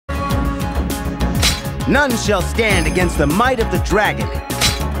None shall stand against the might of the dragon.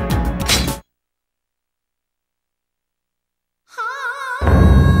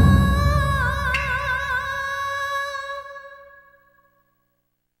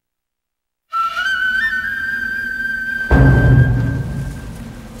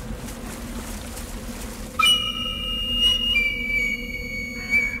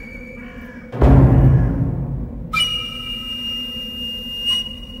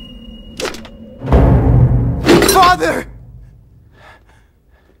 Father!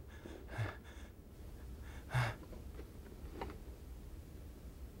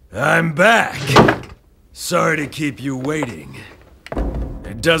 I'm back. Sorry to keep you waiting.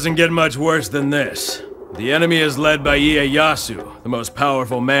 It doesn't get much worse than this. The enemy is led by Ieyasu, the most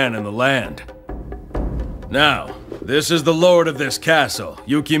powerful man in the land. Now, this is the lord of this castle,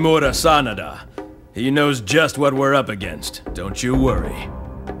 Yukimura Sanada. He knows just what we're up against. Don't you worry.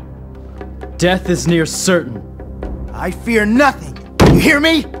 Death is near certain. I fear nothing. You hear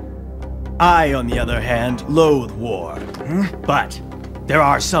me? I, on the other hand, loathe war. But there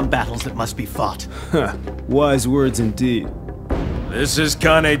are some battles that must be fought. Wise words indeed. This is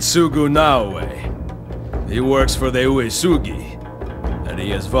Kanetsugu Naoe. He works for the Uesugi, and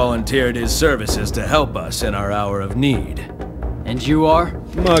he has volunteered his services to help us in our hour of need. And you are?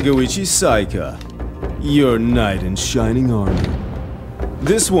 Magoichi Saika, your knight in shining armor.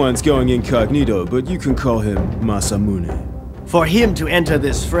 This one's going incognito, but you can call him Masamune. For him to enter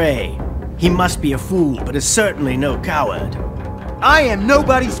this fray, he must be a fool, but is certainly no coward. I am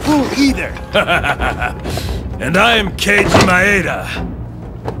nobody's fool either! And I am Keiji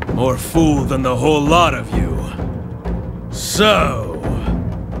Maeda. More fool than the whole lot of you. So,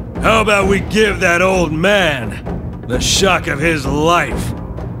 how about we give that old man the shock of his life?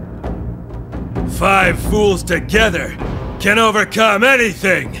 5 fools together can overcome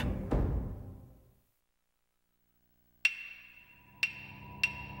anything!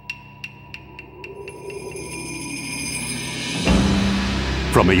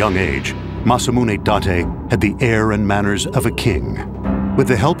 From a young age, Masamune Date had the air and manners of a king. With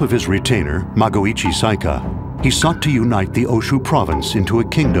the help of his retainer, Magoichi Saika, he sought to unite the Oshu province into a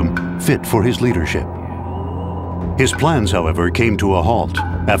kingdom fit for his leadership. His plans, however, came to a halt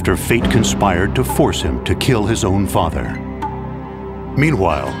after fate conspired to force him to kill his own father.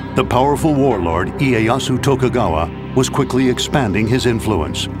 Meanwhile, the powerful warlord Ieyasu Tokugawa was quickly expanding his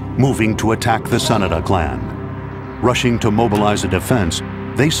influence, moving to attack the Sanada clan. Rushing to mobilize a defense,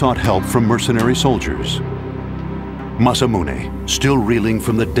 they sought help from mercenary soldiers. Masamune, still reeling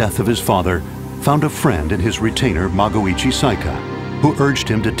from the death of his father, found a friend in his retainer Magoichi Saika, who urged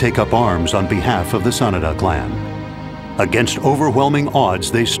him to take up arms on behalf of the Sanada clan. Against overwhelming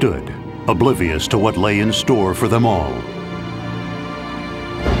odds they stood, oblivious to what lay in store for them all.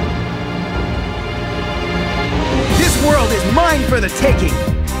 This world is mine for the taking!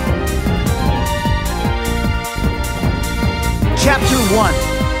 Chapter 1,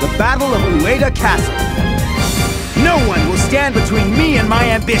 The Battle of Ueda Castle. No one will stand between me and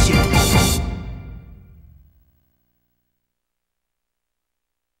my ambition!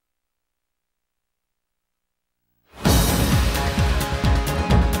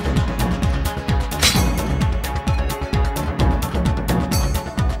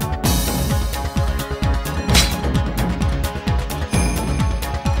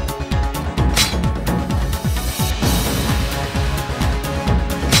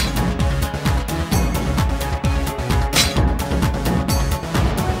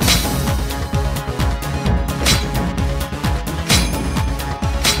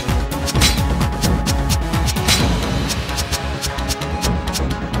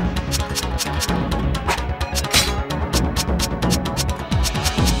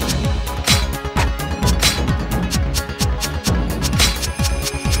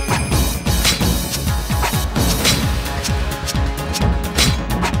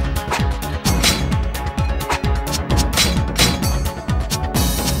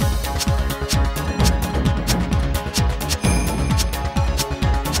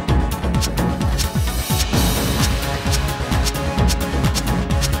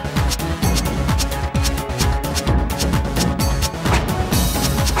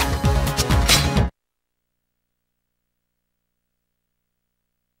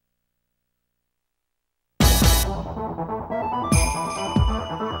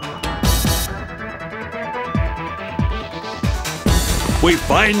 We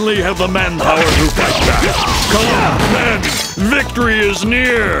finally have the manpower to fight back. Come on, men! Victory is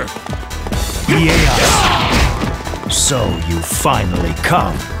near! Yes. So you finally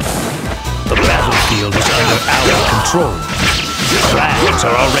come. The battlefield is under our control. Plans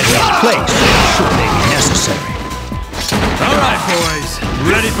are already in place, should they be necessary. All right, boys.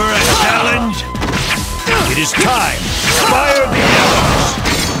 Ready for a challenge? It is time. Fire the arrows!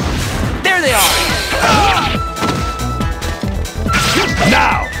 There they are!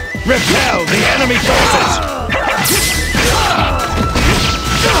 Now, repel the enemy forces!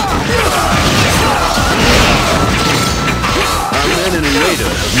 Our men in Ueda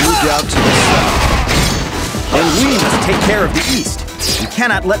have moved out to the south. And we must take care of the east. We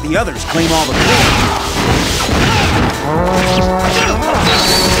cannot let the others claim all the glory.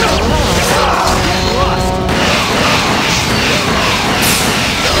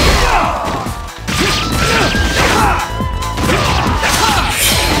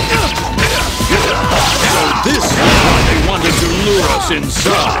 This is why they wanted to lure us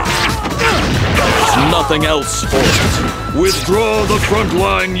inside. There's nothing else for it. Withdraw the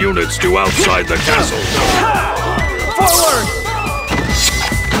frontline units to outside the castle. Forward!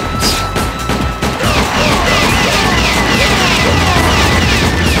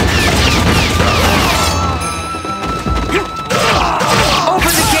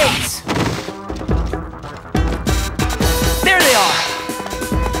 Open the gates! There they are!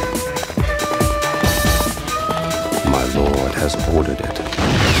 My lord has ordered it.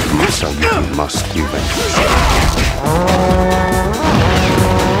 Masamune must be vanquished.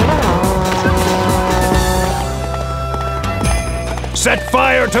 Set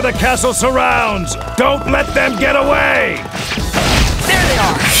fire to the castle surrounds! Don't let them get away! There they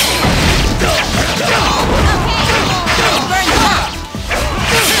are!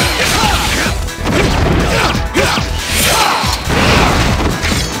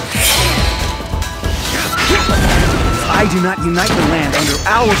 If I do not unite the land under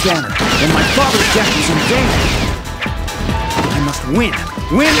our banner, then my father's death is in vain. I must win,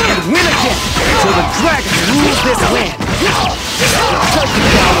 win and win again, until the dragon rules this land. The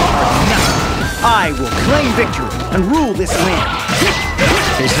Tokugawa are nothing. I will claim victory and rule this land.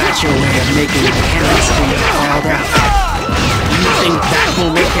 Is that your way of making the enemies feel called out? You think that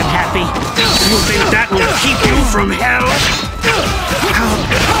will make him happy? You think that will keep you from hell? How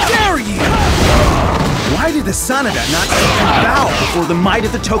dare you! Why did the Sanada not stand bow before the might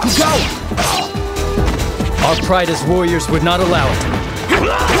of the Tokugawa? Our pride as warriors would not allow it.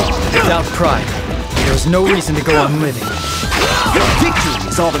 Without pride, there is no reason to go on living. Victory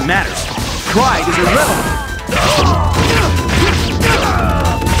is all that matters. Pride is irrelevant.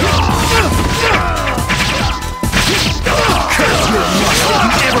 Curse your luck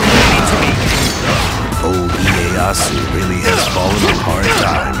if you ever ran into me! Old Ieyasu really has fallen on hard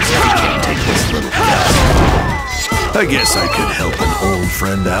times. He can't take this little castle. I guess I could help an old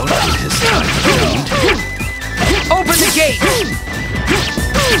friend out with his time of need. Open the gate!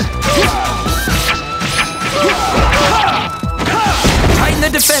 Tighten the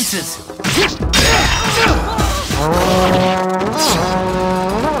defenses!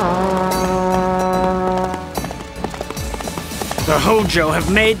 The Hojo have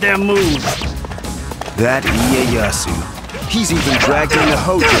made their move. That Ieyasu. He's even dragged in the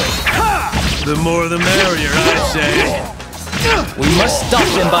Hojo. The more the merrier, I say. We must stop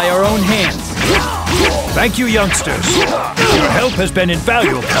them by our own hands. Thank you, youngsters. Your help has been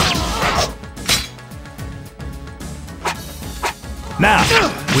invaluable. Now,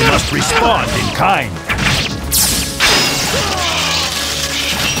 we must respond in kind.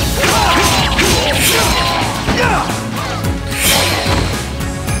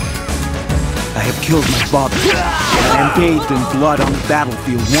 I have killed my father, and I am bathed in blood on the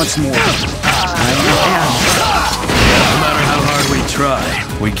battlefield once more. I am. No matter how hard we try,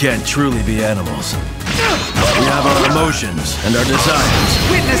 we can't truly be animals. We have our emotions and our desires.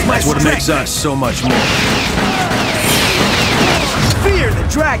 Witness my That's what strength. makes us so much more. Fear the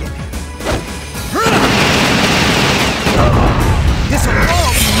dragon! This will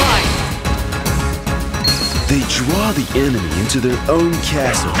all be mine! They draw the enemy into their own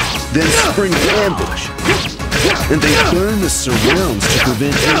castle, then spring an ambush. And they burn the surrounds to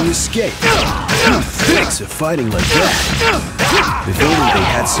prevent any escape. Who thinks of fighting like that? If only they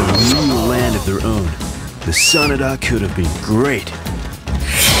had some real land of their own, the Sanada could have been great.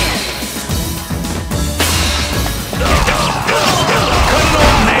 Cut an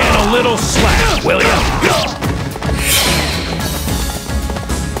old man a little slack, will ya?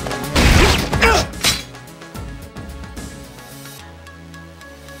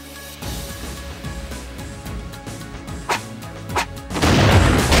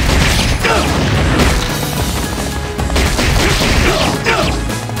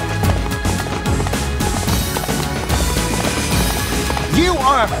 You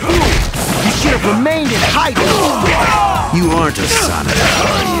are a fool! You should have remained in hiding! You aren't a Sonata,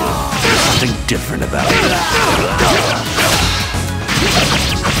 are you? There's something different about you.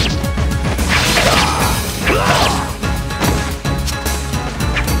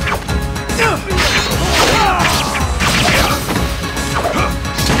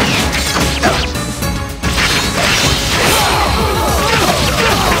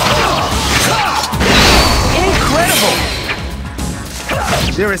 Incredible!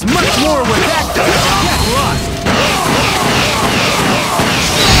 There is much more where that goes. Get lost!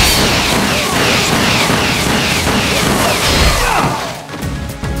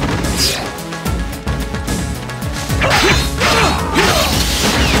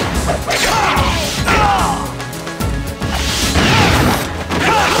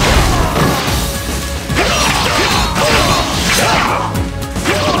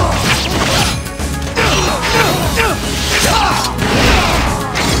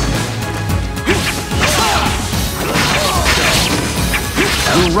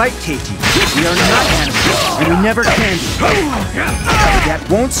 You're right, Keiji. We are not animals, and we never can be. But that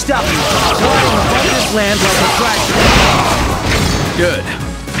won't stop me from flying above this land like a dragon. Good.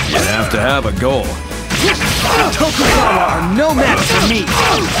 You have to have a goal. Tokugawa are no match for me.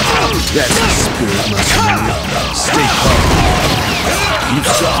 That's the spirit, Masamune. Stay calm.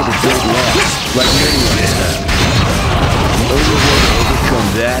 You've suffered a great loss, like many others have. The only way to overcome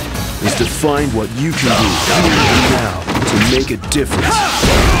that is to find what you can do here and now to make a difference.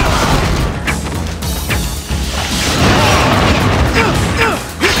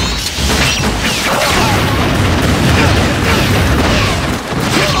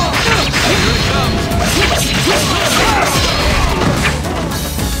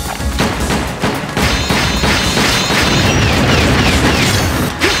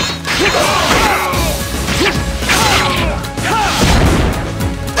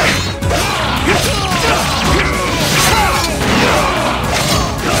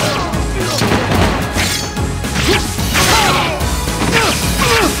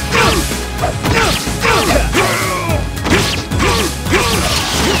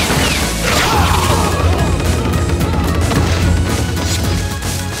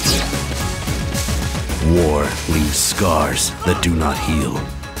 War leaves scars that do not heal,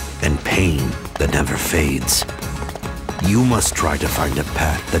 and pain that never fades. You must try to find a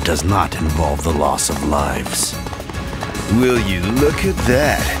path that does not involve the loss of lives. Will you look at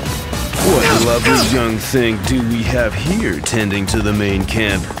that? What a lovely young thing do we have here tending to the main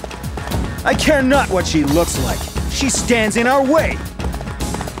camp? I care not what she looks like. She stands in our way.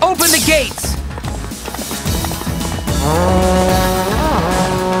 Open the gates!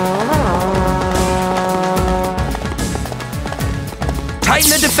 Tighten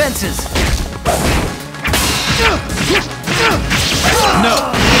the defenses! No,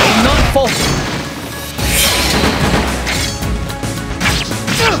 not falter!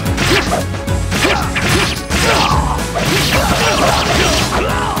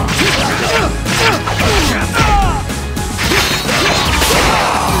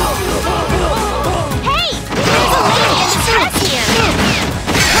 Hey! There's a lady in distress here!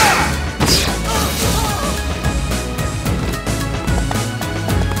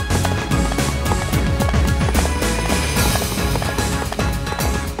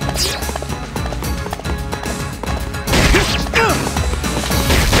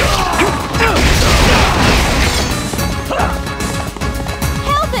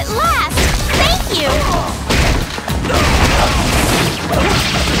 Help at last! Thank you!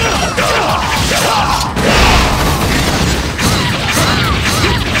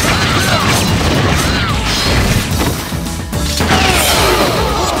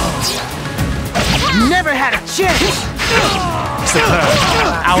 Never had a chance! Superb.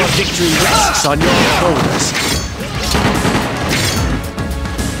 Our victory rests on your shoulders.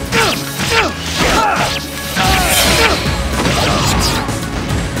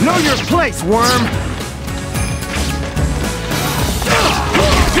 Know your place, worm!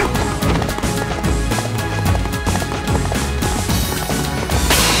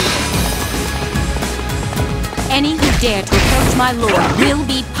 Any who dare to approach my lord will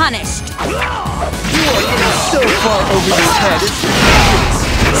be punished. You are getting so far over your head, it's ridiculous!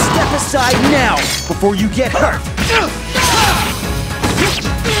 Step aside now, before you get hurt!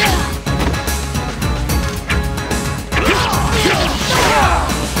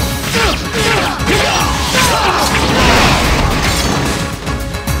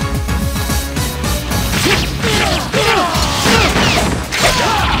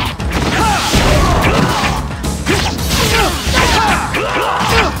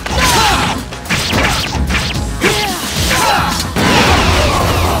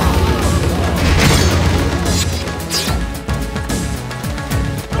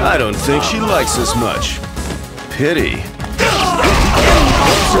 I don't think she likes us much. Pity.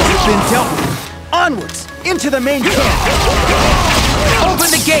 Officers have been dealt with. Onwards, into the main camp. Open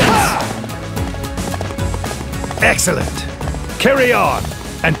the gates! Excellent. Carry on,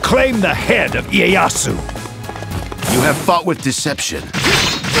 and claim the head of Ieyasu. You have fought with deception,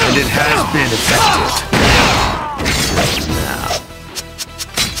 and it has been effective.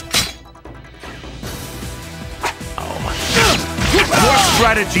 Your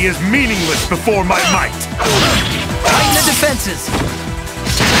strategy is meaningless before my might. Tighten the defenses!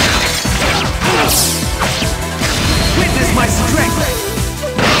 Witness my strength!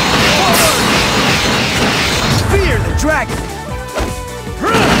 Fear the dragon!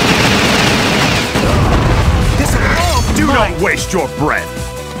 This will all be Do mine. not waste your breath.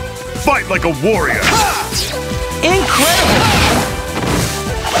 Fight like a warrior. Incredible!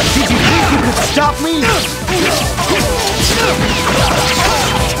 Did you think you could stop me?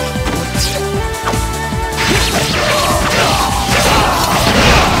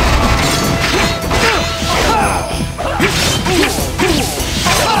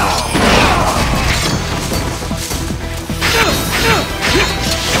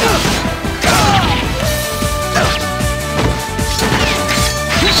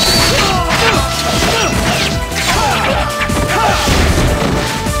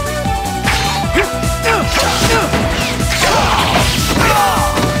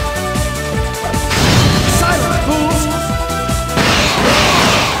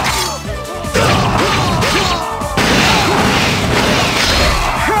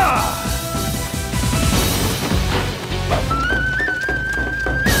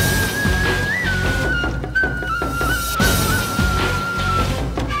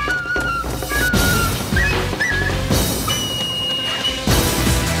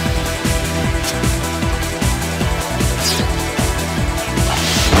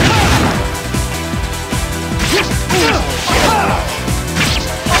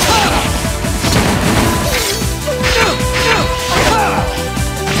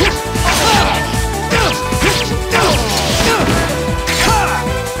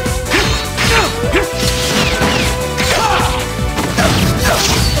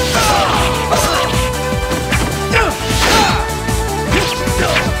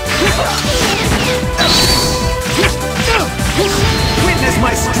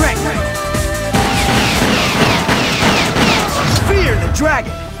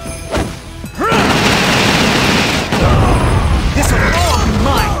 dragon! This will all be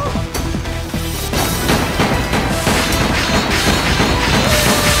mine!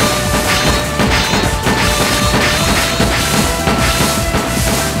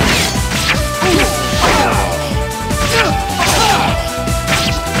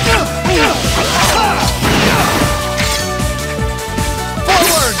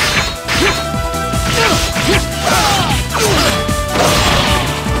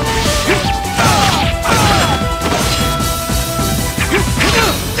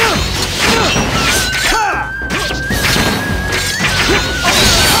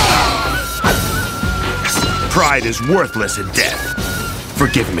 Pride is worthless in death.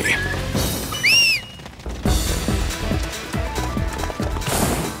 Forgive me.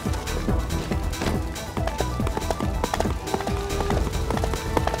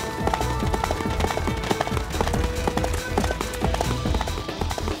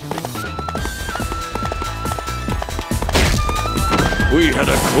 We had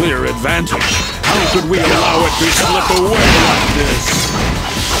a clear advantage. How could we allow it to slip away like this?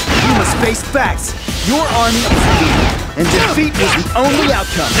 You must face facts. Your army is weak, and defeat was the only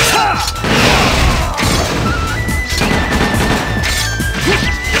outcome.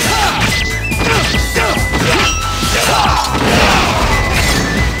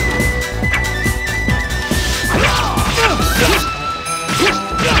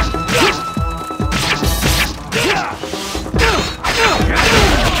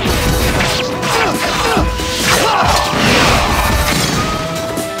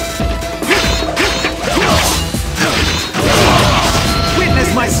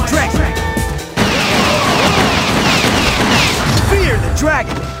 My strength! Fear the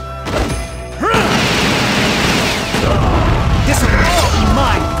dragon! This will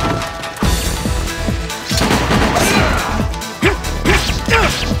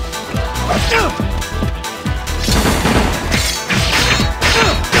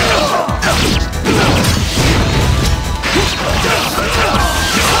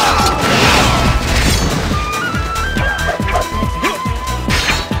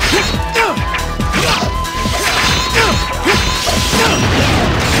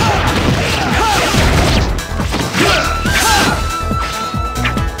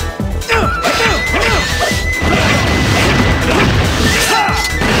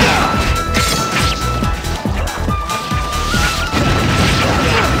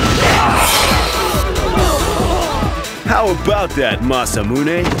about that,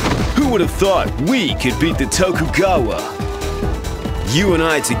 Masamune? Who would have thought we could beat the Tokugawa? You and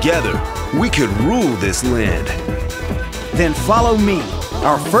I together, we could rule this land. Then follow me.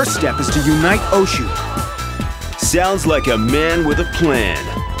 Our first step is to unite Oshu. Sounds like a man with a plan.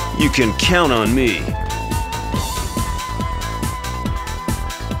 You can count on me.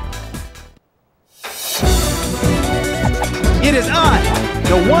 It is I,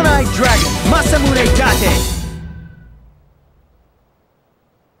 the one-eyed dragon, Masamune Date!